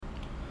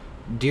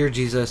Dear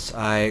Jesus,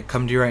 I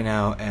come to you right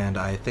now, and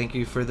I thank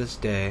you for this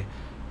day,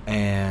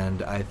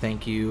 and I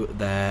thank you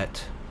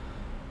that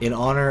in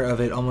honor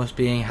of it almost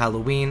being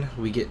Halloween,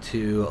 we get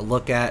to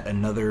look at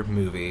another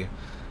movie.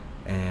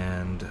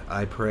 And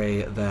I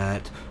pray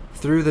that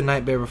through The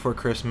Nightmare Before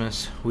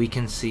Christmas, we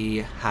can see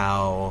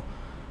how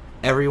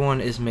everyone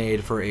is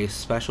made for a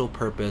special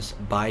purpose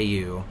by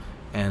you,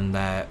 and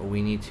that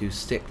we need to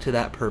stick to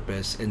that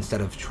purpose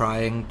instead of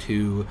trying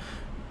to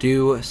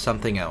do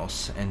something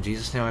else. In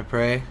Jesus' name I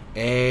pray,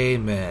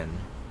 amen.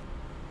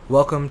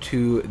 Welcome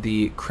to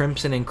the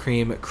Crimson and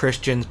Cream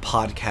Christians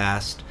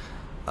podcast.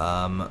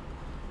 I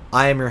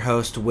am your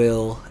host,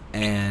 Will,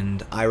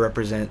 and I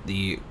represent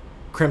the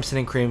Crimson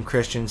and Cream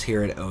Christians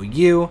here at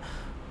OU,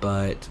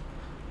 but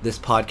this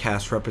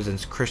podcast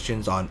represents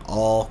Christians on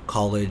all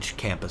college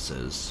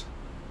campuses.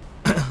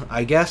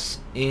 I guess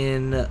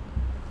in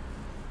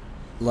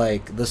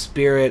the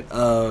spirit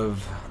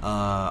of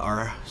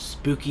our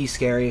spooky,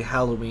 scary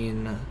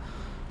Halloween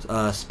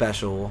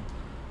special,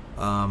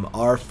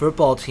 our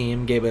football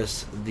team gave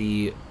us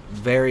the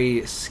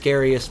very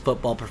scariest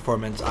football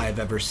performance I've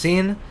ever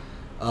seen.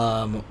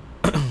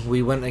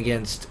 We went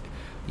against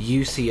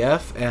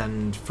UCF,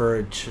 and for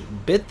a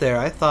bit there,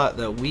 I thought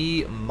that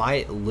we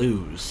might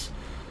lose.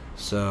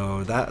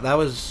 So that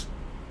was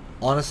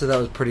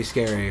pretty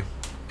scary,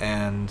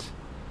 and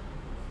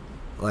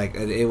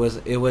it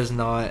was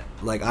not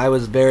I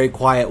was very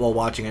quiet while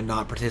watching and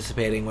not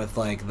participating with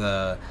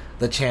the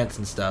chants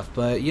and stuff.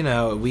 But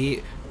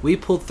we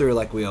pulled through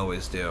like we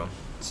always do.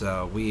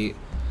 So we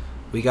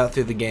got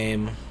through the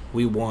game.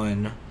 We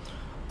won.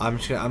 I'm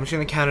just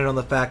gonna count it on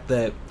the fact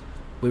that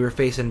we were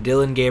facing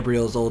Dylan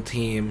Gabriel's old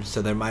team,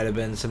 so there might have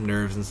been some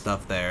nerves and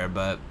stuff there,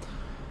 but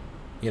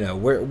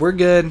we're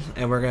good,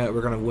 and we're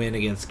gonna win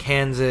against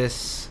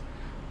Kansas,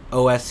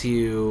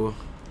 OSU,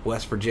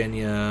 West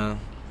Virginia,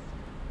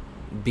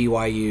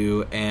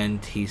 BYU,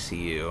 and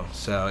TCU.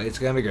 So it's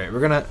gonna be great. We're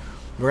gonna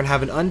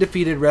have an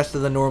undefeated rest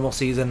of the normal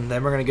season.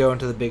 Then we're gonna go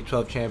into the Big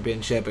 12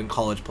 championship and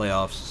college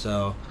playoffs.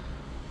 So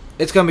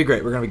it's gonna be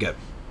great. We're gonna be good.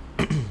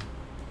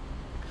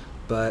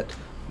 But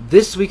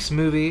this week's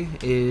movie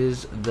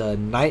is The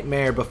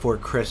Nightmare Before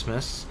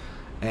Christmas,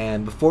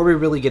 and before we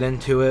really get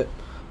into it,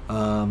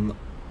 I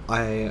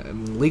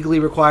am legally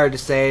required to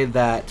say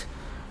that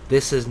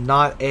this is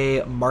not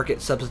a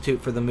market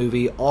substitute for the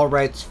movie. All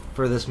rights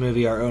for this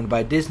movie are owned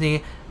by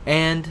Disney,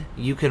 and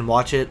you can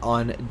watch it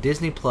on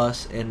Disney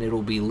Plus, and it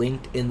will be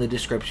linked in the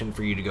description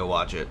for you to go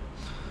watch it.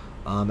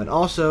 And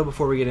also,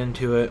 before we get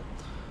into it,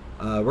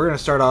 we're going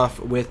to start off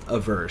with a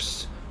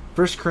verse.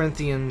 1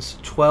 Corinthians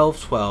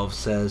 12:12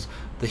 says,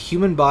 "The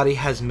human body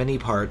has many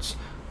parts,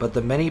 but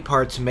the many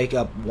parts make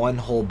up one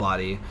whole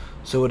body.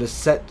 So it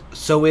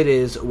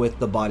is with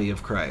the body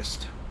of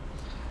Christ."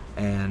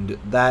 And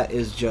that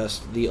is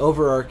just the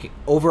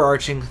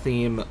overarching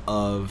theme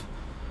of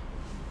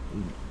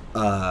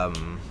The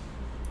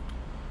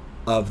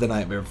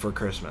Nightmare Before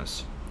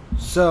Christmas.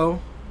 So,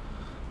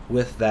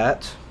 with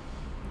that,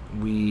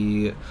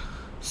 we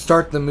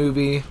start the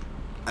movie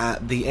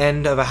at the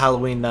end of a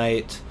Halloween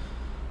night,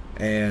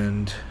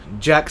 and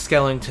Jack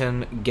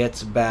Skellington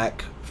gets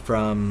back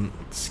from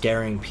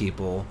scaring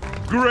people.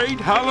 Great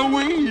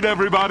Halloween,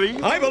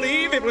 everybody! I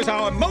believe it was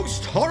our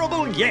most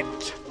horrible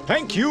yet.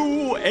 Thank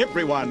you,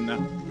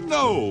 everyone.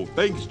 No,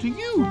 thanks to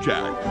you,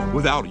 Jack.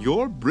 Without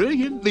your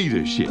brilliant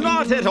leadership.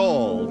 Not at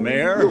all,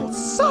 Mayor.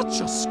 Such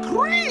a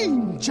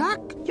scream, Jack.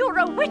 You're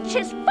a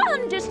witch's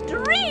fondest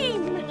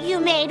dream.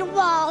 You made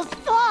walls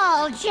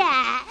fall,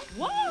 Jack.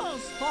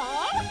 Walls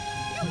fall?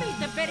 You made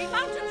the very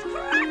mountains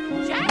crack,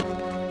 Jack.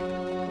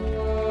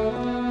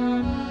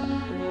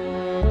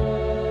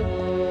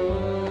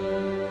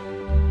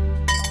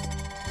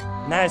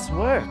 Nice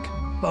work,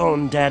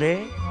 Bone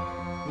Daddy.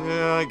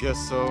 Yeah, I guess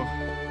so.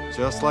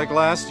 Just like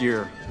last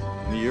year,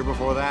 and the year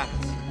before that,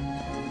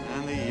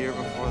 and the year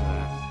before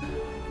that.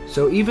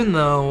 So even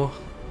though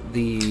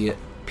the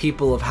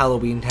people of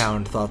Halloween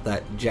Town thought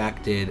that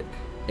Jack did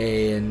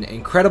an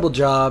incredible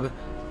job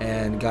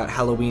and got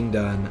Halloween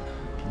done,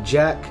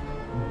 Jack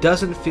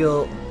doesn't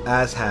feel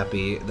as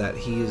happy that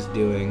he's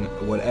doing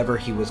whatever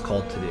he was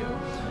called to do.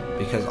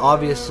 Because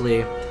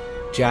obviously,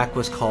 Jack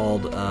was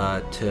called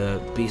to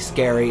be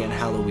scary in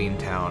Halloween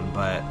Town,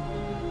 but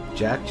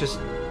Jack just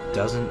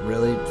doesn't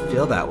really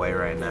feel that way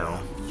right now.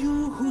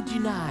 You who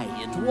deny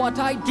it, what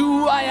I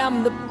do, I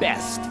am the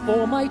best,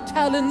 for my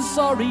talents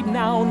are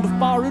renowned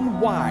far and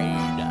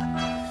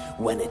wide.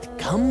 When it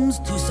comes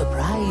to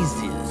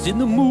surprises in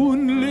the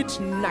moonlit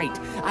night,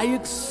 I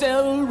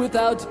excel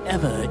without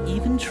ever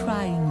even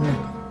trying.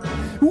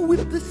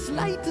 With the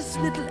slightest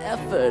little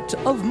effort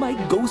of my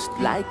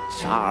ghost-like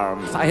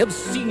charms, I have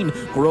seen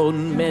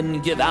grown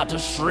men give out a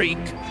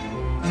shriek.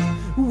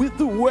 With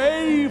the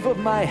wave of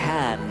my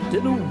hand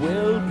in a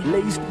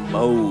well-placed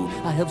mode,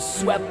 I have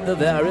swept the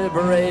very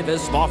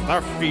bravest off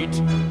their feet.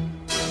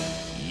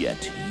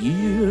 Yet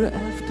year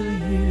after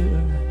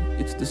year,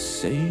 it's the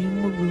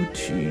same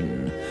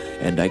routine,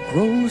 and I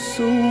grow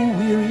so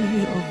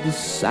weary of the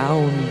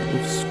sound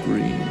of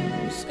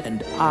screams,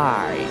 and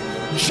I,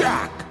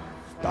 Jack,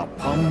 the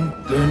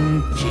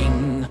Pumpkin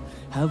King,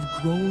 have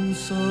grown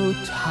so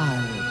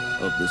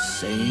tired of the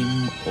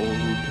same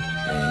old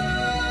thing.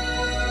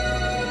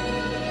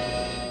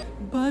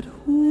 But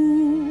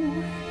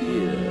who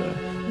here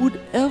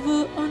would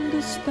ever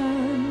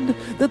understand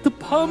that the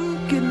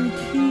Pumpkin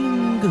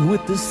King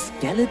with the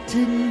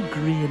skeleton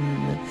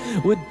grin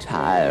would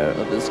tire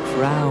of his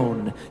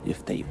crown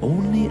if they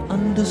only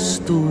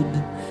understood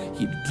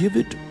he'd give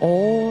it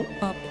all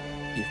up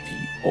if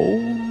he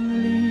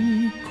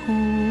only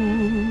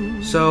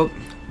could. So,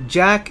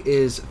 Jack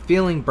is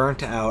feeling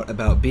burnt out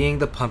about being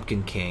the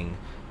Pumpkin King,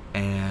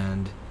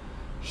 and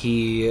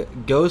he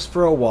goes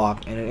for a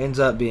walk, and it ends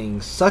up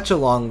being such a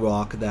long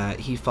walk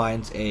that he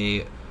finds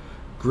a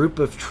group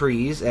of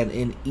trees, and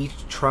in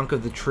each trunk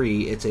of the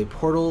tree it's a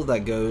portal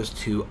that goes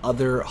to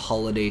other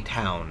holiday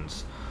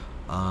towns.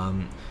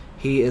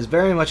 He is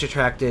very much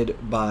attracted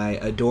by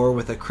a door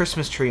with a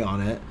Christmas tree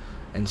on it,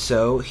 and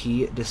so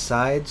he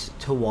decides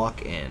to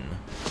walk in.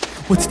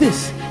 What's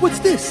this? What's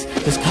this?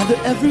 There's color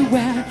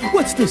everywhere.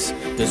 What's this?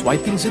 There's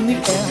white things in the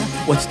air.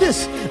 What's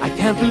this? I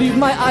can't believe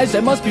my eyes. I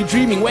must be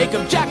dreaming. Wake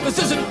up, Jack. This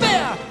isn't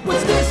fair.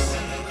 What's this?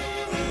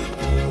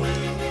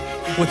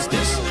 What's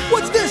this?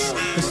 What's this?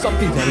 There's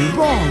something very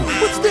wrong.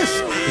 What's this?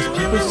 There's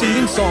people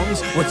singing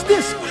songs. What's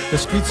this? The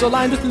streets are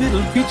lined with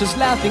little creatures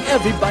laughing.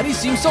 Everybody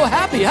seems so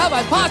happy. Have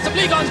I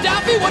possibly gone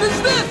daffy? What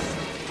is this?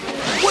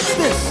 What's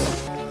this?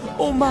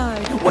 Oh my,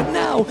 what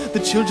now? The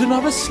children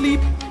are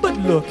asleep. But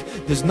look,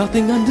 there's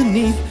nothing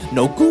underneath.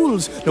 No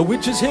ghouls, no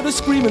witches here to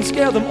scream and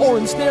scare them or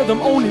ensnare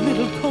them. Only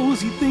little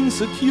cozy things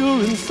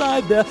secure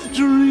inside their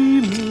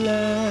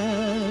dreamland.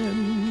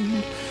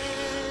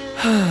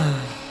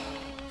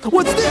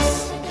 What's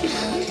this?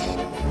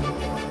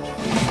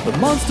 The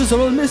monsters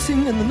are all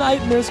missing and the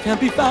nightmares can't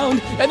be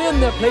found. And in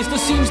their place there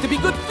seems to be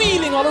good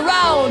feeling all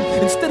around.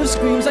 Instead of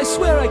screams, I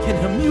swear I can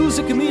hear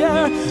music in the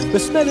air. The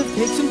smell of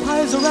cakes and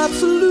pies are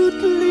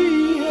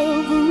absolutely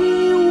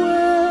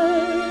everywhere.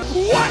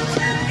 What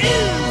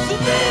is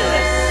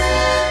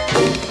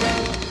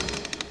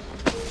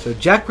this? So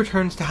Jack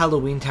returns to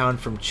Halloween Town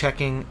from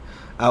checking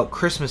out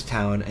Christmas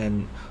Town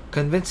and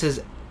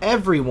convinces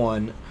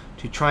everyone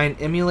to try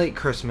and emulate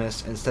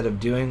Christmas instead of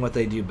doing what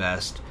they do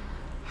best,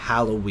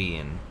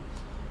 Halloween.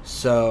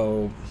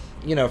 So,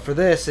 for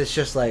this, it's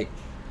just like,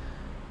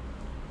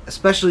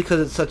 especially because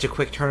it's such a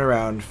quick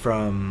turnaround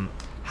from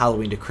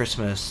Halloween to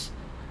Christmas,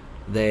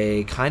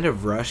 they kind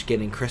of rush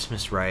getting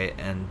Christmas right,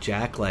 and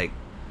Jack,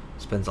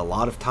 spends a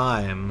lot of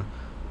time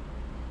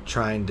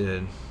trying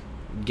to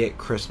get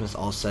Christmas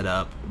all set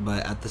up,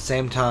 but at the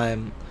same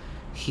time,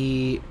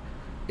 he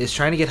is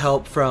trying to get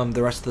help from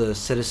the rest of the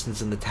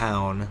citizens in the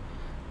town,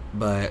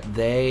 but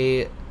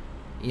they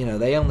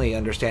only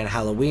understand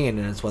Halloween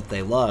and it's what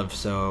they love,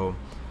 so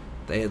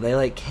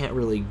they can't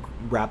really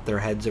wrap their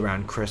heads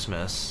around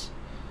Christmas.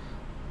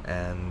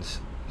 And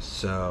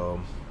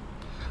so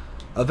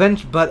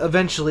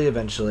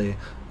eventually,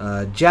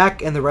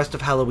 Jack and the rest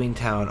of Halloween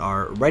Town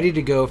are ready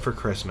to go for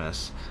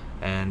Christmas,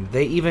 and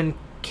they even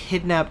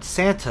kidnapped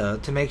Santa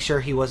to make sure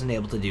he wasn't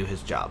able to do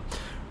his job,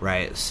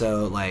 right?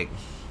 So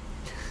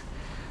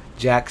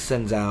Jack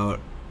sends out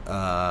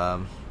a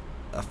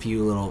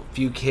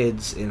few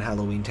kids in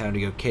Halloween Town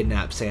to go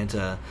kidnap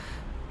Santa,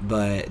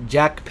 but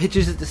Jack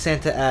pitches it to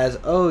Santa as,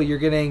 "Oh, you're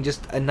getting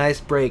just a nice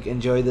break.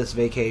 Enjoy this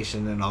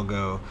vacation, and I'll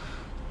go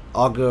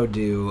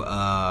do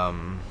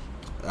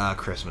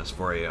Christmas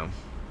for you."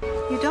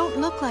 You don't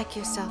look like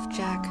yourself,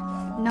 Jack.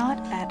 Not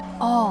at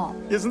all.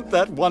 Isn't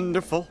that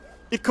wonderful?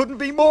 It couldn't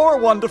be more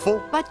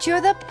wonderful. But you're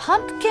the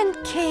Pumpkin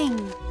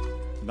King.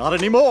 Not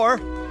anymore.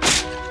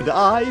 And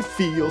I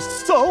feel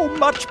so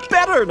much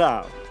better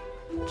now.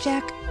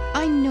 Jack,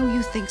 I know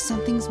you think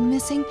something's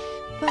missing,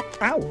 but...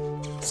 Ow.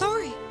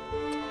 Sorry.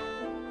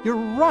 You're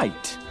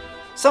right.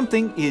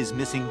 Something is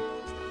missing.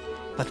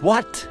 But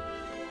what?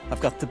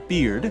 I've got the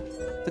beard,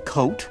 the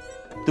coat,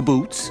 the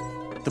boots,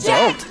 the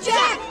belt.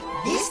 Jack!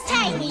 This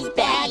time we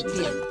bagged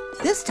him.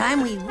 This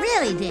time we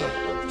really did.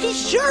 He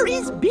sure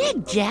is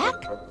big, Jack.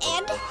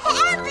 And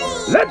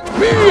heavy. Let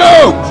me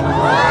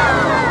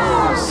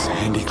out!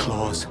 Sandy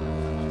Claus.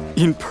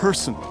 In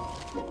person.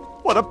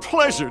 What a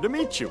pleasure to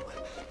meet you.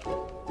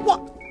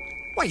 What?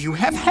 Why, you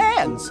have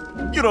hands.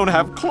 You don't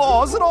have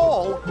claws at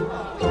all.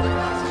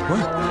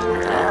 What?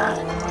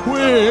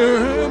 Where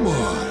am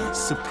I?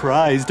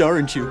 Surprised,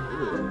 aren't you?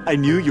 I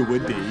knew you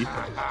would be.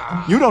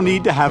 You don't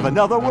need to have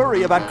another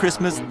worry about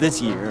Christmas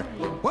this year.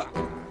 What?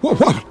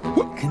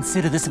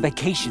 Consider this a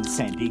vacation,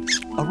 Sandy.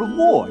 A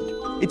reward.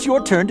 It's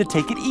your turn to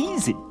take it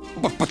easy.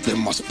 But there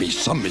must be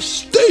some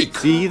mistake.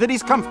 See that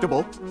he's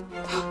comfortable.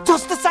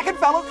 Just a second,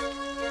 fella.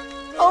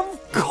 Of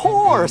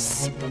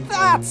course.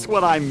 That's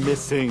what I'm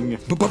missing.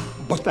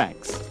 But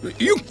thanks.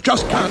 You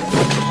just can't.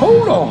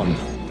 Hold on.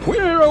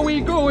 Where are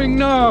we going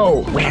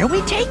now? Where are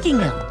we taking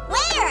him?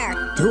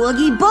 Where? To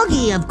Oogie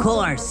Boogie, of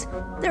course.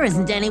 There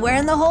isn't anywhere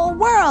in the whole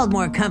world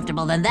more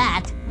comfortable than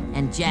that.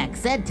 And Jack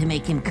said to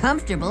make him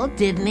comfortable,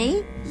 didn't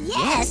he?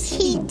 Yes,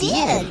 he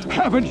did.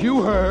 Haven't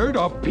you heard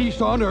of peace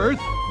on earth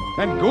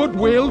and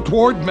goodwill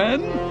toward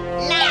men?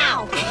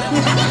 Now!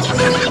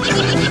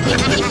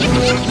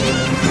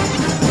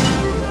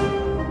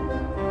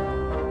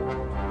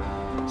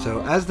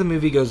 So as the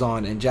movie goes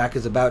on and Jack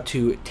is about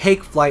to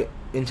take flight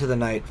into the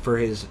night for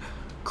his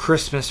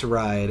Christmas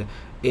ride,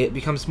 it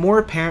becomes more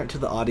apparent to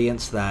the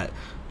audience that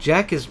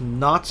Jack is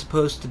not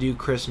supposed to do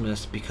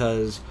Christmas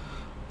because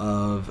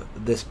of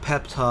this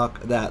pep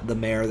talk that the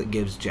mayor that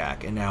gives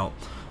Jack. And now,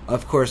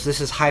 of course,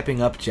 this is hyping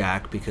up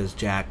Jack because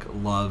Jack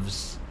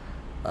loves,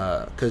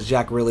 because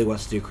Jack really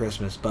wants to do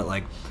Christmas. But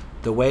like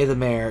the way the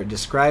mayor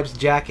describes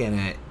Jack in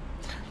it,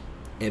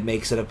 it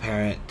makes it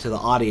apparent to the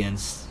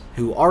audience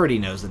who already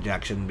knows that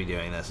Jack shouldn't be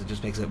doing this. It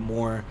just makes it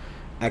more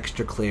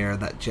extra clear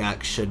that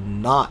Jack should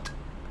not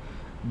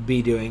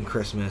be doing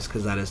Christmas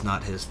because that is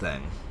not his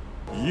thing.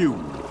 You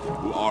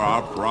who are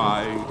our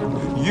pride,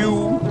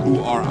 you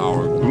who are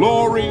our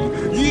glory,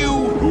 you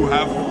who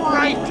have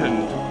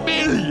frightened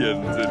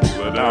billions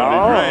into an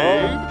early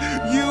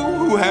grave, you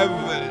who have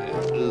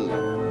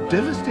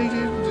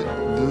devastated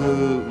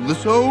the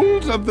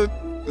souls of the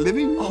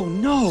living. Oh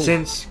no!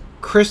 Since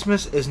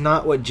Christmas is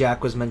not what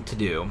Jack was meant to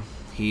do,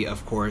 he,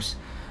 of course,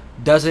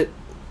 does it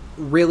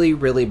really,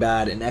 really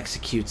bad and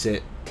executes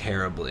it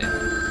terribly.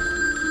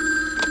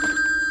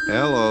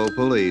 Hello,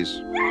 police.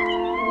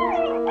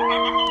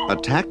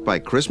 Attacked by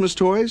Christmas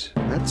toys?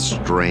 That's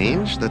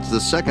strange. That's the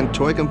second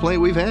toy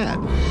complaint we've had.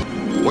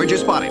 Where'd you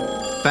spot him?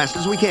 Fast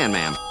as we can,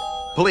 ma'am.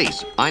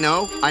 Police, I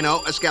know,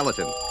 a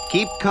skeleton.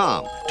 Keep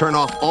calm. Turn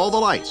off all the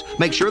lights.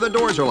 Make sure the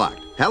doors are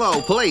locked.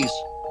 Hello, police.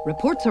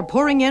 Reports are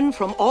pouring in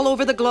from all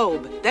over the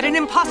globe that an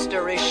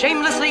imposter is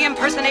shamelessly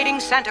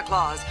impersonating Santa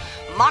Claus,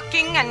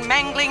 mocking and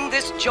mangling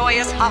this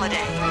joyous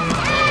holiday.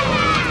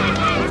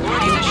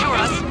 Authorities assure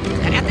us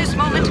that at this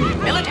moment,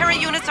 military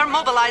units are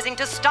mobilizing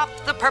to stop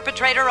the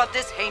perpetrator of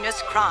this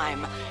heinous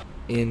crime.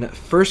 In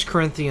 1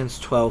 Corinthians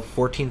 12,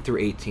 14 through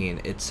 18,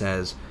 it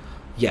says,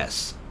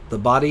 "Yes, the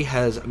body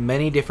has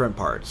many different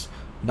parts,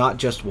 not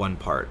just one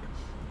part.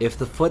 If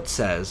the foot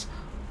says,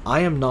 'I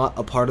am not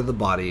a part of the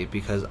body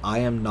because I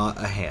am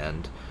not a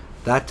hand,'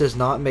 that does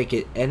not make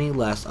it any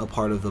less a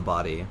part of the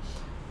body.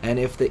 And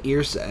if the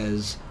ear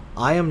says,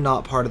 'I am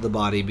not part of the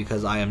body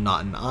because I am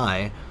not an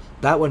eye,'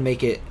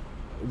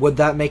 would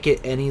that make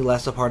it any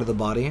less a part of the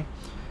body?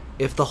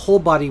 If the whole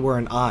body were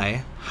an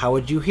eye, how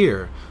would you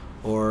hear?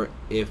 Or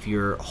if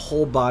your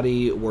whole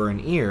body were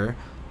an ear,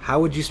 how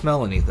would you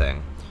smell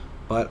anything?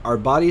 But our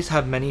bodies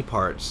have many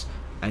parts,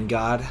 and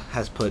God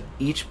has put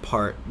each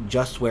part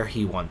just where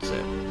He wants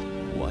it."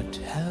 What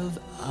have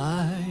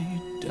I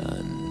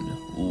done?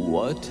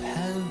 What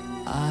have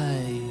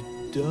I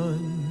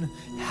done?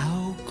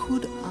 How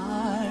could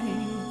I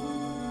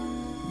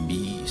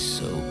be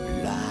so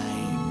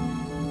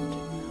blind?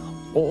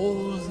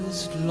 All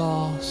is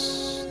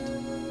lost.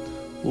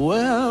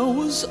 Where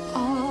was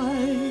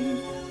I?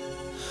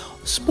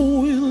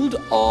 Spoiled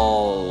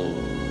all.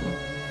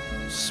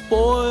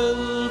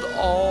 Spoiled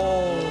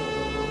all.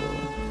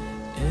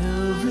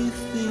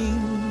 Everything's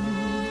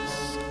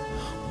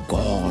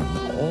gone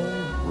all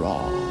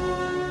wrong.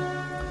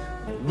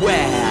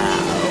 Well,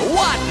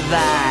 what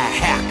the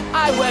heck?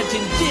 I went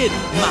and did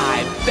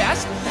my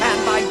best,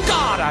 and by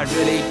God, I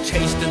really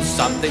tasted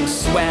something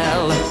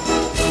swell.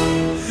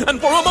 And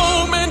for a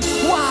moment,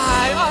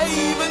 why, I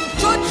even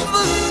touched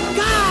the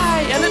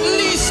sky, and at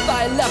least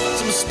I left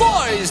some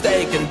stories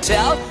they can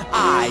tell.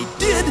 I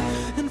did,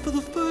 and for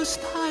the first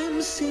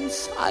time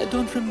since I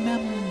don't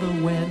remember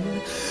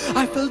when,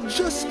 I felt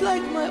just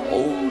like my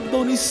old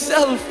bony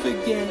self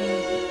again.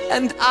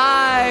 And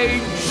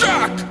I,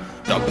 Jack,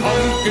 the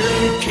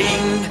Pumpkin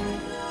King.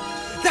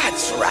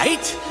 That's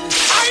right,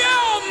 I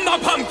am the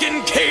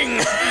Pumpkin King.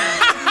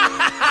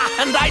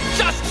 And I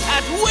just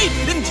can't wait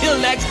until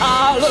next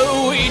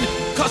Halloween,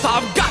 'cause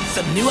I've got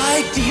some new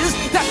ideas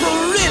that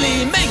will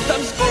really make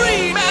them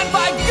scream. And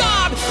by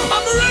God,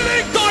 I'm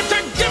really going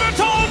to give it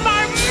all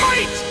my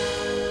might.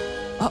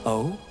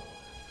 Uh-oh.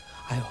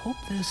 I hope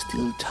there's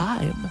still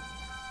time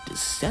to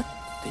set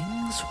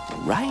things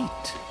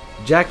right.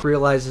 Jack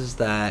realizes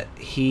that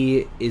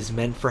he is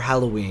meant for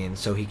Halloween,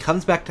 so he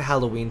comes back to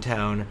Halloween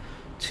Town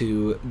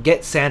to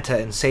get Santa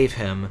and save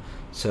him,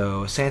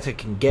 so Santa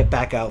can get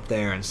back out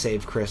there and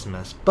save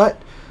Christmas. But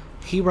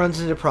he runs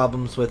into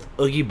problems with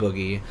Oogie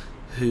Boogie,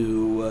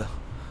 who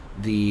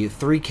the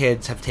three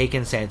kids have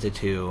taken Santa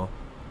to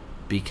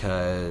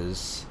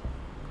because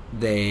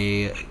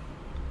I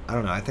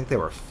think they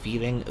were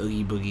feeding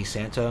Oogie Boogie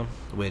Santa,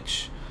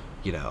 which,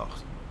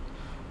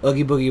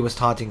 Oogie Boogie was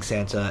taunting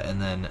Santa,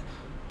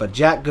 but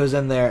Jack goes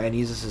in there and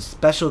uses his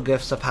special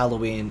gifts of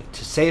Halloween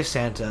to save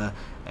Santa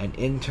and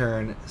in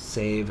turn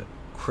save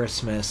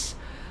Christmas.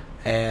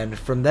 And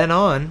from then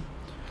on,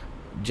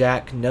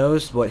 Jack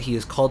knows what he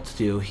is called to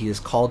do. He is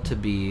called to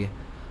be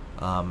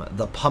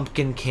the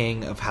Pumpkin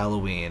King of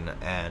Halloween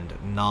and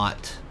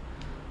not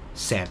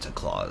Santa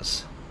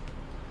Claus.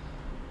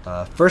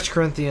 1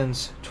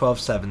 Corinthians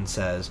 12:7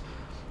 says,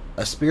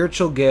 "A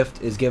spiritual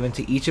gift is given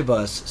to each of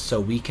us so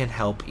we can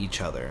help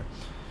each other."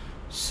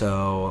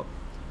 So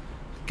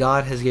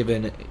God has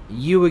given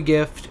you a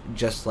gift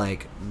just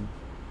like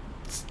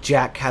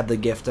Jack had the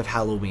gift of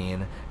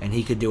Halloween, and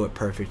he could do it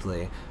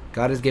perfectly.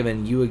 God has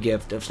given you a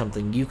gift of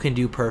something you can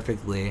do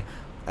perfectly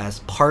as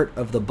part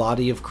of the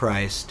body of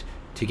Christ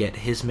to get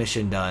his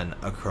mission done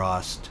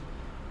across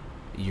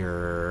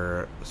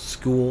your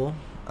school,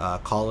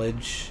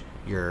 college,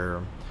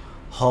 your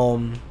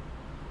home,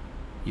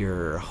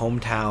 your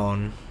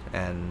hometown,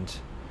 and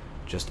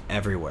just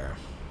everywhere.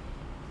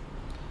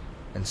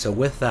 And so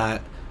with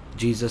that,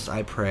 Jesus,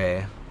 I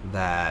pray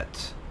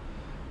that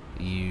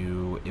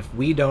you, if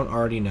we don't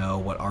already know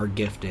what our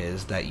gift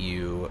is, that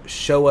you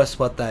show us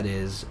what that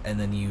is, and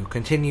then you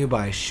continue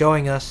by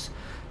showing us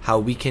how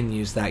we can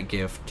use that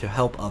gift to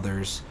help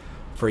others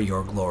for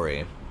your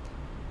glory.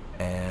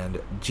 And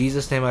in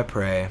Jesus' name I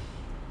pray,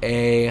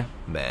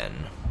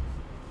 amen.